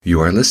You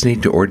are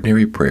listening to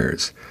Ordinary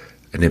Prayers,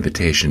 an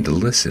invitation to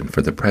listen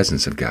for the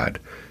presence of God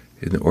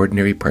in the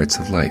ordinary parts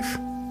of life.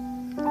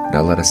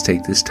 Now let us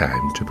take this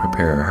time to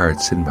prepare our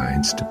hearts and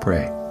minds to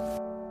pray.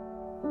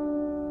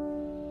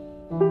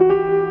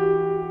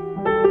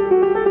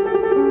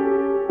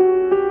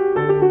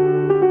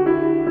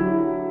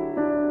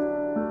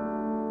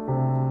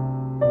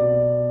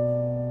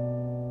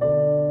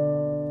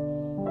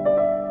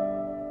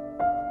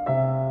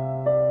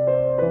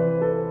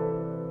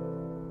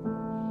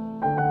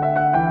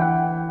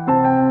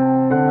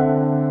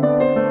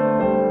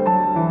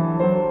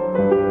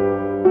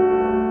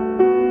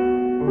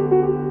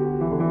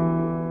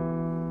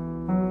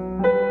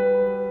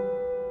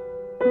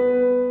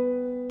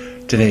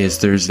 Today is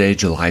Thursday,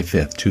 July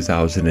 5th,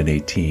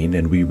 2018,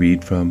 and we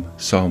read from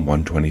Psalm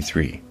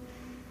 123.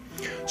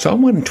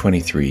 Psalm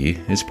 123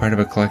 is part of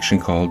a collection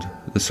called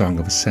the Song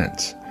of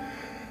Ascents.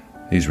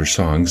 These were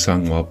songs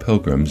sung while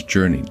pilgrims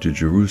journeyed to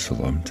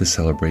Jerusalem to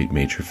celebrate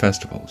major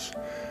festivals.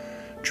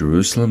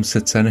 Jerusalem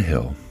sits on a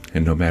hill,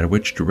 and no matter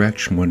which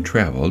direction one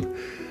traveled,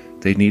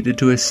 they needed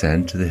to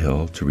ascend to the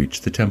hill to reach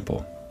the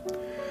temple.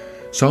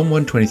 Psalm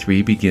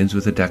 123 begins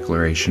with a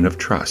declaration of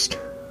trust,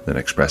 then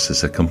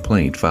expresses a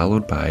complaint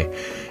followed by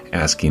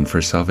asking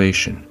for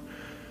salvation.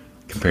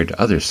 Compared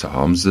to other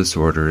psalms, this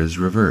order is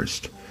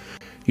reversed.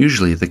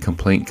 Usually the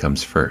complaint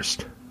comes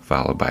first,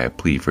 followed by a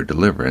plea for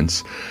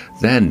deliverance,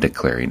 then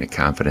declaring a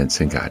confidence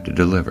in God to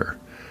deliver.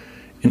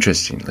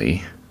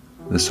 Interestingly,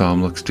 the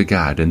psalm looks to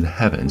God in the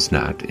heavens,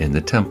 not in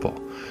the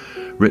temple.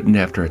 Written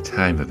after a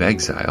time of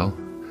exile,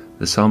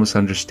 the psalmist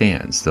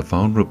understands the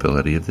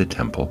vulnerability of the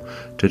temple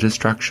to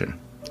destruction.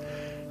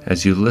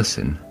 As you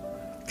listen,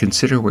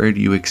 consider where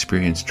do you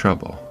experience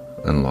trouble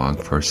and long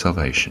for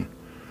salvation.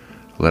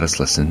 Let us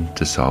listen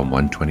to Psalm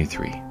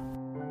 123.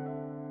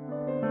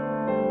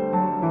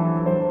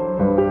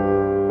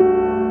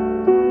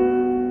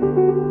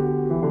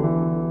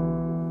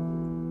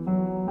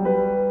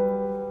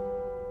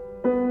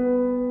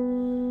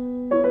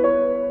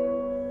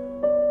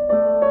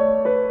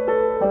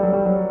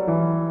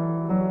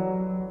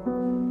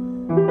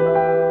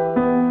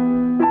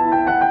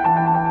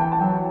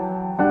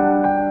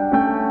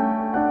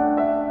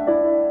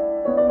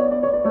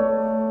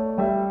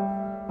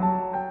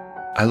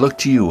 I look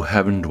to you,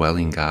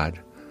 heaven-dwelling God.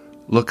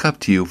 Look up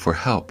to you for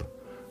help.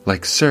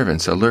 Like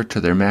servants alert to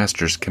their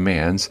master's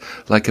commands,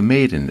 like a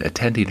maiden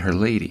attending her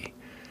lady.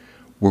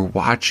 We're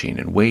watching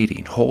and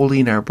waiting,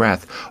 holding our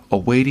breath,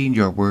 awaiting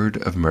your word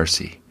of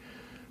mercy.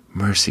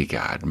 Mercy,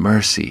 God,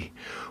 mercy.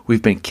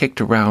 We've been kicked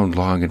around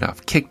long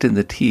enough, kicked in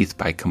the teeth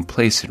by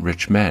complacent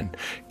rich men,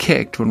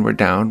 kicked when we're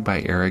down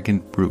by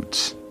arrogant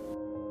brutes.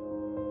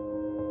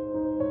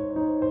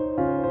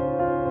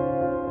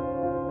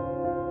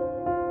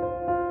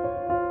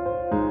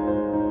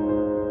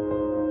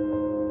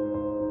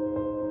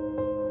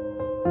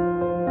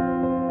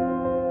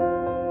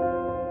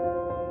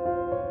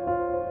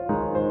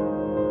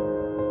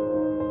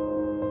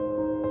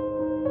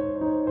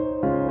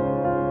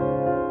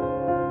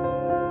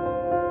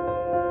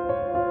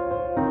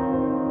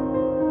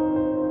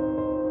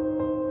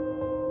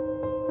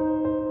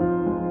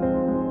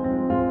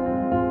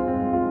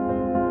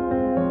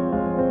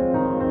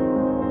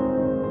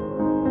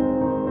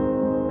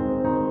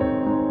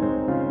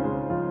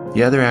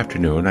 The other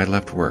afternoon, I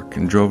left work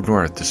and drove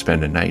north to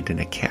spend a night in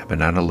a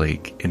cabin on a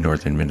lake in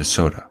northern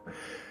Minnesota.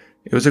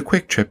 It was a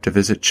quick trip to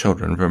visit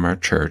children from our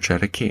church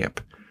at a camp.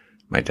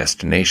 My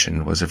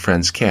destination was a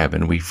friend's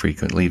cabin we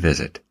frequently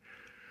visit.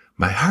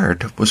 My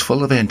heart was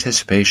full of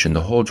anticipation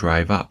the whole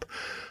drive up.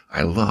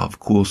 I love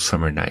cool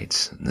summer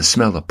nights and the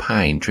smell of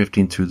pine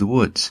drifting through the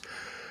woods.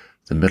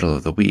 The middle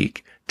of the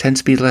week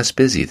tends to be less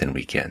busy than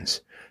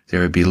weekends.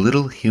 There would be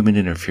little human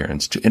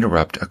interference to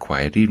interrupt a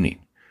quiet evening.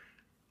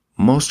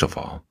 Most of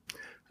all,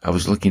 I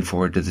was looking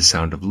forward to the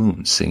sound of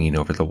loons singing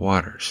over the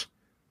waters.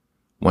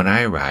 When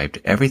I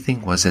arrived,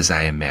 everything was as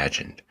I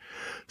imagined,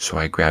 so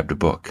I grabbed a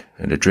book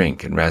and a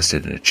drink and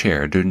rested in a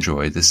chair to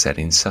enjoy the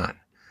setting sun.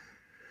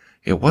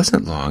 It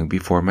wasn't long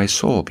before my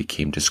soul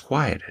became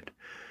disquieted.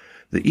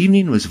 The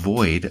evening was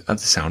void of the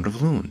sound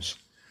of loons.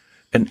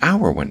 An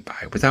hour went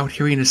by without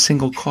hearing a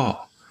single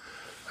call.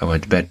 I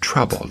went to bed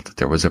troubled that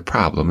there was a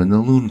problem in the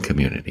loon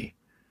community.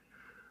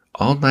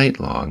 All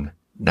night long,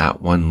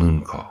 not one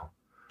loon call.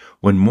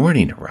 When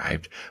morning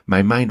arrived,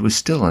 my mind was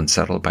still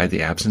unsettled by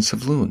the absence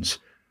of loons.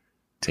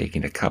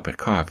 Taking a cup of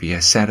coffee, I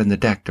sat on the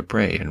deck to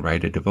pray and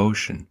write a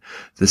devotion.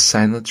 The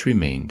silence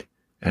remained,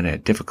 and I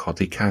had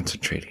difficulty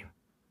concentrating.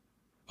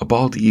 A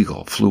bald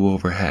eagle flew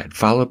overhead,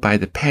 followed by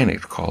the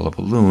panicked call of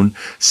a loon,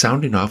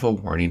 sounding off a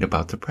warning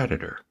about the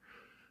predator.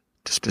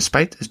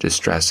 Despite the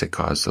distress it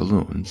caused the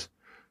loons,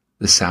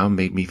 the sound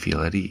made me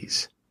feel at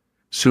ease.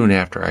 Soon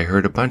after, I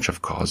heard a bunch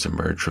of calls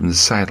emerge from the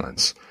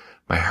silence.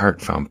 My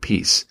heart found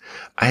peace.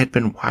 I had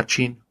been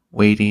watching,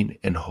 waiting,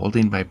 and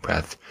holding my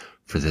breath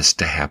for this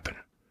to happen.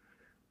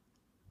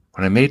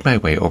 When I made my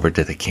way over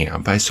to the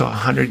camp, I saw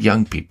 100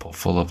 young people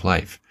full of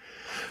life.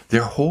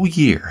 Their whole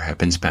year had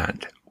been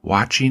spent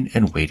watching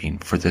and waiting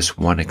for this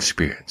one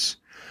experience.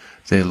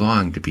 They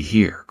long to be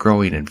here,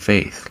 growing in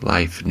faith,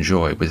 life, and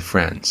joy with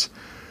friends.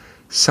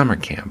 Summer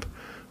camp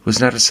was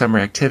not a summer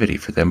activity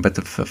for them, but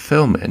the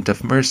fulfillment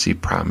of mercy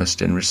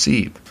promised and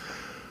received.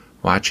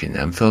 Watching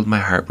them filled my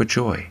heart with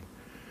joy.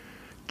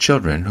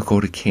 Children who go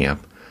to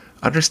camp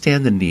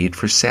understand the need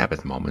for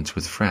Sabbath moments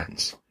with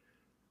friends.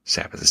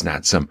 Sabbath is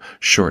not some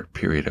short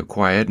period of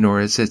quiet, nor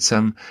is it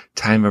some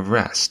time of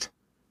rest.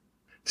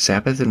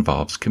 Sabbath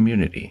involves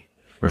community,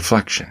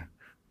 reflection,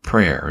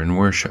 prayer, and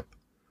worship.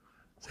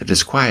 The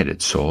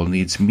disquieted soul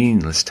needs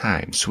meaningless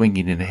time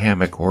swinging in a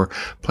hammock or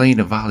playing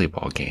a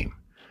volleyball game.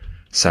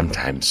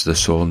 Sometimes the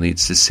soul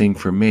needs to sing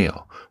for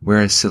meal,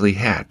 wear a silly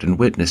hat, and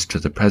witness to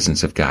the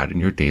presence of God in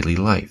your daily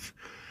life.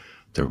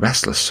 The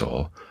restless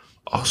soul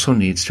also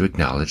needs to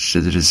acknowledge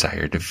the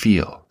desire to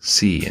feel,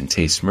 see, and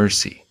taste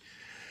mercy.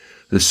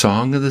 The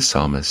Song of the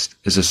Psalmist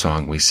is a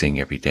song we sing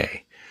every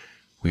day.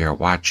 We are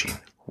watching,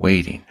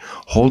 waiting,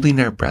 holding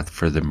our breath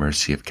for the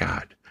mercy of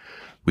God.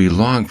 We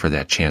long for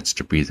that chance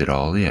to breathe it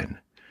all in.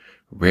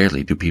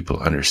 Rarely do people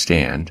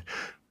understand.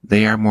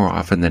 They are more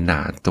often than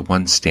not the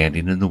ones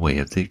standing in the way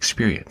of the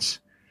experience.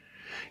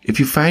 If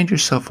you find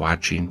yourself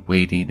watching,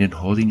 waiting, and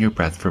holding your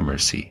breath for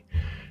mercy,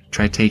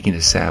 try taking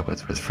a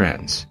Sabbath with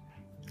friends.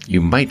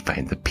 You might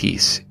find the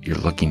peace you're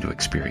looking to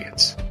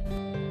experience.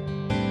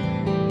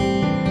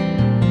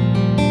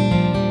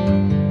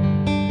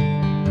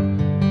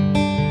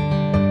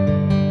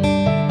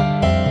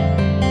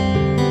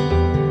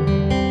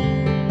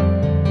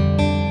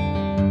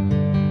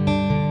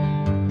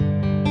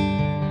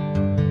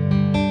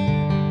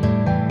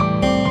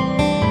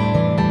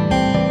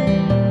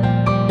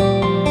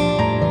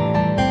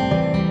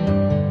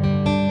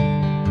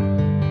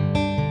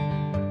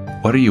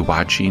 What are you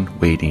watching,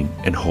 waiting,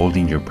 and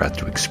holding your breath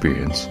to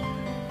experience?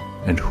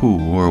 And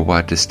who or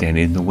what is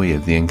standing in the way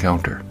of the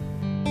encounter?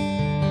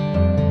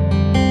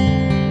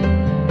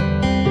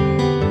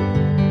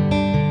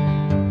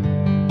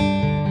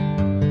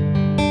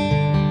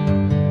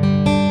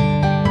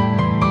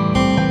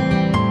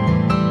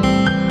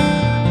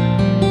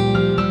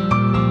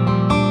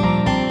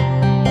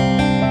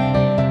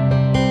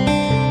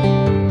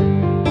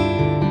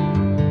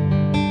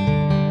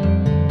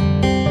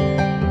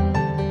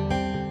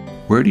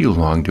 Where do you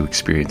long to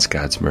experience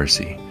God's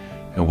mercy,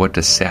 and what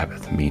does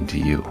Sabbath mean to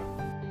you?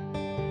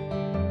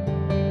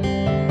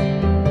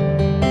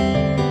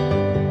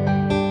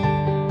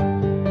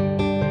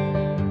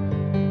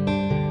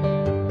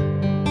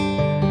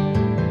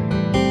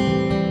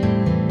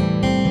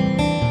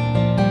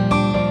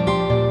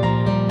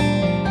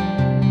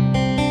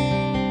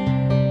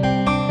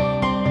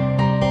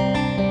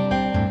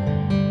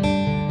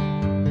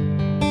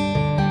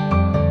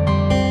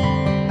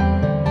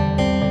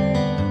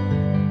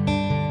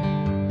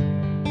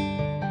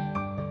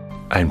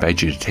 I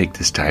invite you to take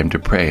this time to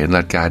pray and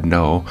let God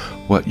know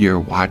what you're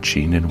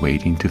watching and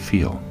waiting to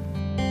feel.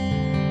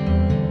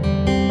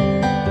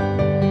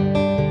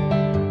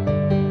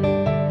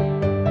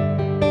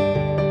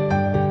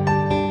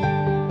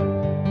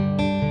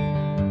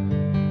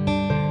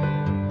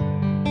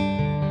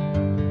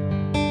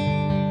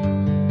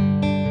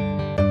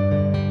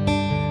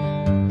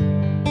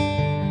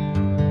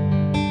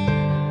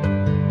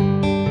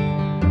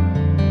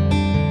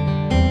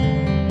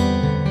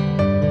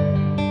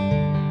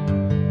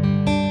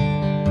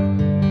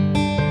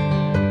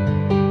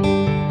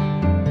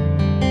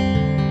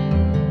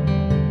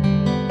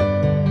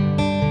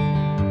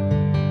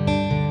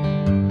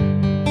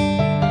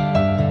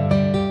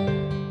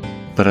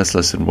 Let us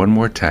listen one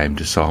more time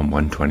to Psalm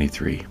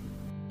 123.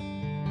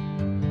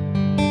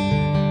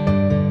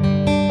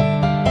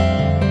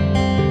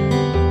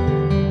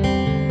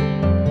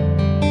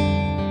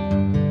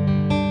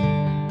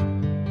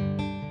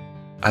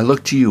 I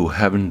look to you,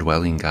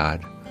 heaven-dwelling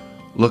God.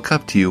 Look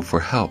up to you for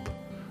help.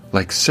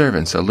 Like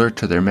servants alert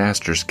to their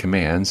master's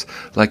commands,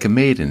 like a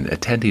maiden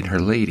attending her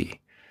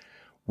lady.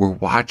 We're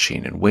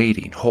watching and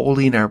waiting,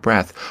 holding our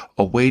breath,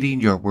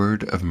 awaiting your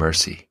word of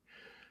mercy.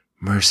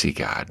 Mercy,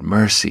 God,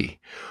 mercy.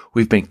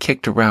 We've been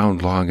kicked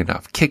around long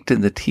enough, kicked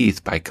in the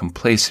teeth by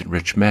complacent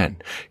rich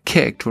men,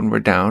 kicked when we're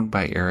down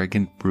by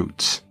arrogant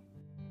brutes.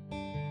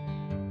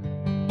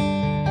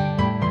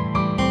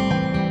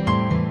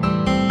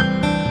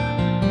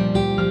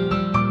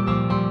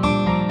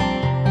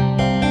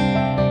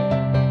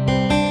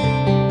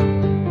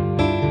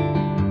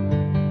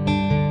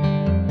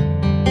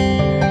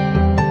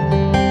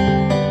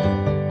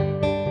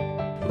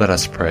 Let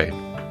us pray.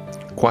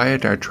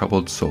 Quiet our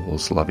troubled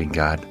souls, loving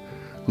God.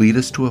 Lead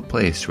us to a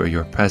place where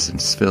your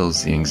presence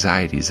fills the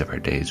anxieties of our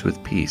days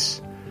with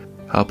peace.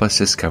 Help us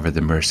discover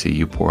the mercy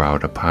you pour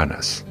out upon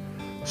us,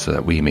 so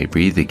that we may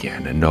breathe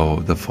again and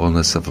know the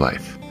fullness of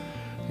life.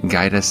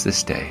 Guide us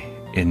this day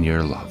in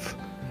your love.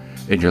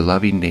 In your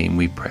loving name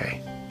we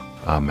pray.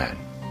 Amen.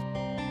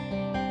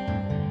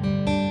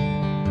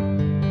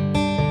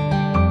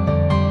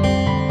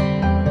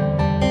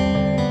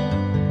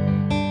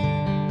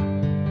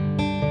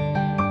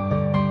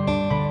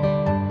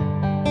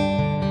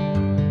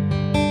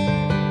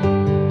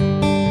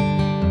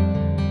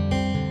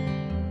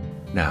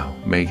 Now,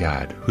 may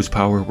God, whose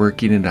power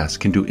working in us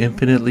can do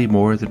infinitely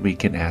more than we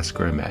can ask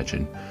or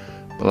imagine,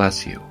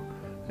 bless you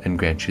and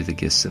grant you the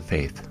gifts of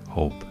faith,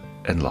 hope,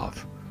 and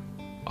love.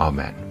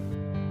 Amen.